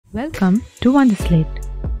Welcome to Wonderslate.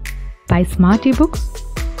 Buy smart ebooks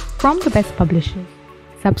from the best publishers.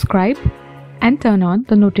 Subscribe and turn on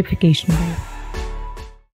the notification bell.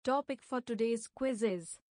 Topic for today's quiz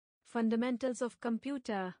is Fundamentals of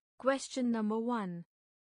Computer. Question number 1.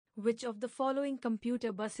 Which of the following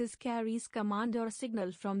computer buses carries command or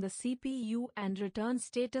signal from the CPU and returns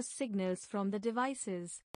status signals from the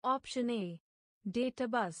devices? Option A. Data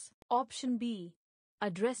bus. Option B.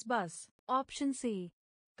 Address bus. Option C.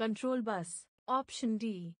 Control bus. Option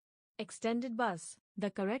D. Extended bus. The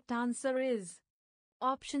correct answer is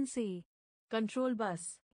Option C. Control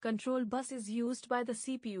bus. Control bus is used by the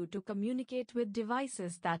CPU to communicate with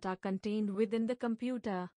devices that are contained within the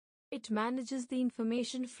computer. It manages the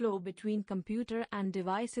information flow between computer and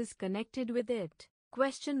devices connected with it.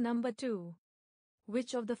 Question number 2.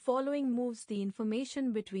 Which of the following moves the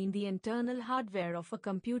information between the internal hardware of a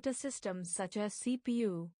computer system such as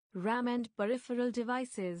CPU, RAM and peripheral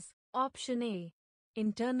devices? Option A.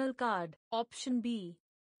 Internal card. Option B.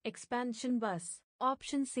 Expansion bus.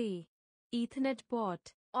 Option C. Ethernet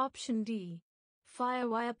port. Option D.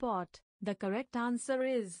 Firewire port. The correct answer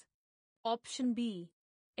is Option B.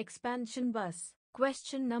 Expansion bus.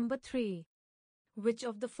 Question number 3. Which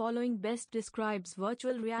of the following best describes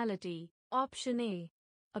virtual reality? Option A.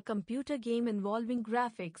 A computer game involving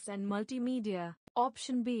graphics and multimedia.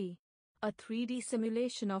 Option B. A 3D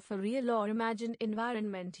simulation of a real or imagined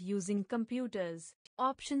environment using computers.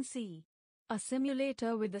 Option C. A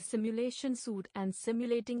simulator with a simulation suit and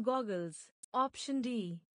simulating goggles. Option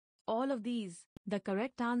D. All of these. The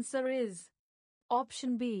correct answer is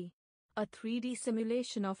Option B. A 3D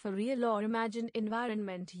simulation of a real or imagined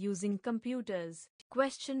environment using computers.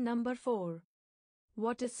 Question number 4.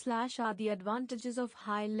 What is / are the advantages of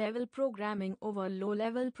high-level programming over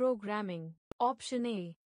low-level programming? Option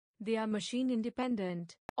A. They are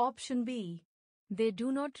machine-independent. Option B. They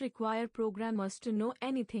do not require programmers to know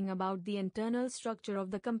anything about the internal structure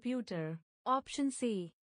of the computer. Option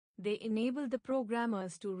C. They enable the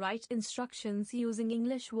programmers to write instructions using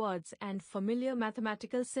English words and familiar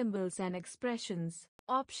mathematical symbols and expressions.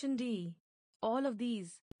 Option D. All of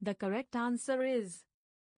these. The correct answer is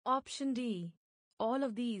Option D. All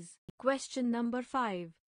of these. Question number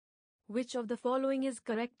 5. Which of the following is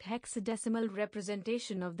correct hexadecimal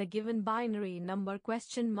representation of the given binary number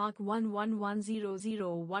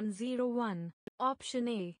 ?111000101? Option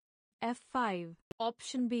A. F5.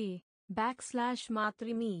 Option B.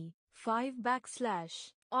 \matrimi 5 \.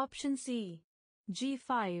 Option C.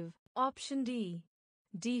 G5. Option D.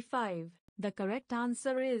 D5. The correct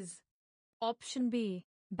answer is Option B.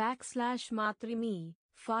 \matrimi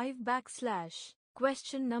 5 \.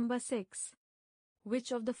 Question number 6.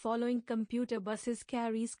 Which of the following computer buses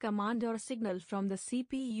carries command or signal from the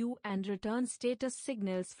CPU and returns status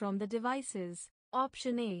signals from the devices?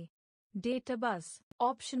 Option A. Data bus.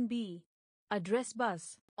 Option B. Address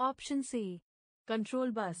bus. Option C.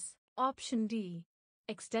 Control bus. Option D.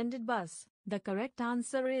 Extended bus. The correct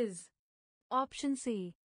answer is Option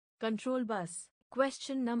C. Control bus.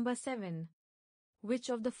 Question number 7. Which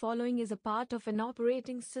of the following is a part of an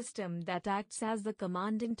operating system that acts as the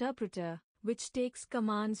command interpreter, which takes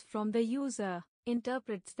commands from the user,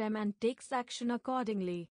 interprets them and takes action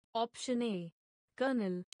accordingly? Option A.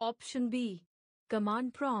 Kernel. Option B.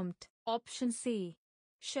 Command prompt. Option C.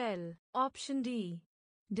 Shell. Option D.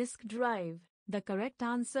 Disk drive. The correct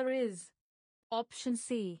answer is Option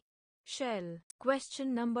C. Shell.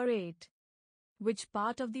 Question number 8. Which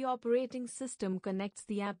part of the operating system connects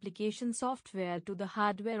the application software to the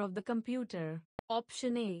hardware of the computer?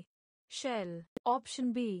 Option A. Shell.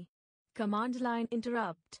 Option B. Command line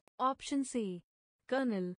interrupt. Option C.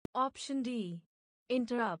 Kernel. Option D.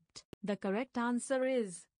 Interrupt. The correct answer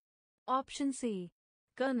is Option C.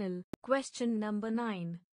 Kernel. Question number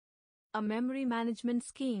 9. A memory management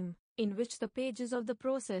scheme, in which the pages of the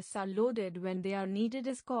process are loaded when they are needed,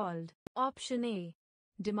 is called? Option A.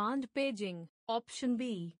 Demand paging. Option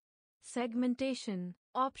B. Segmentation.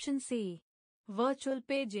 Option C. Virtual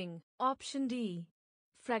paging. Option D.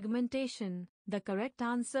 Fragmentation. The correct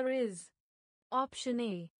answer is Option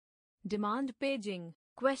A. Demand paging.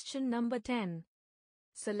 Question number 10.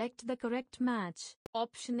 Select the correct match.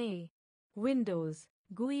 Option A. Windows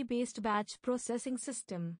GUI-based batch processing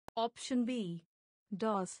system. Option B.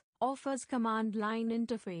 DOS offers command line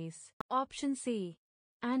interface. Option C.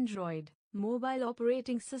 Android mobile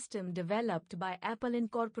operating system developed by Apple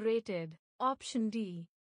Incorporated. Option D.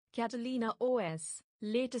 Catalina OS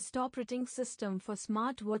latest operating system for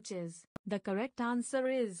smartwatches. The correct answer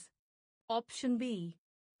is Option B.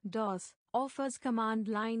 DOS offers command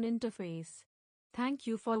line interface. Thank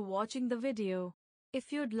you for watching the video.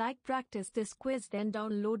 If you'd like practice this quiz, then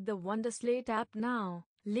download the Wonderslate app now.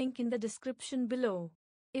 Link in the description below.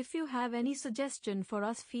 If you have any suggestion for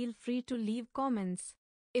us, feel free to leave comments.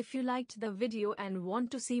 If you liked the video and want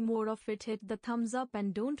to see more of it, hit the thumbs up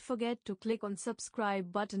and don't forget to click on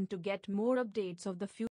subscribe button to get more updates of the future.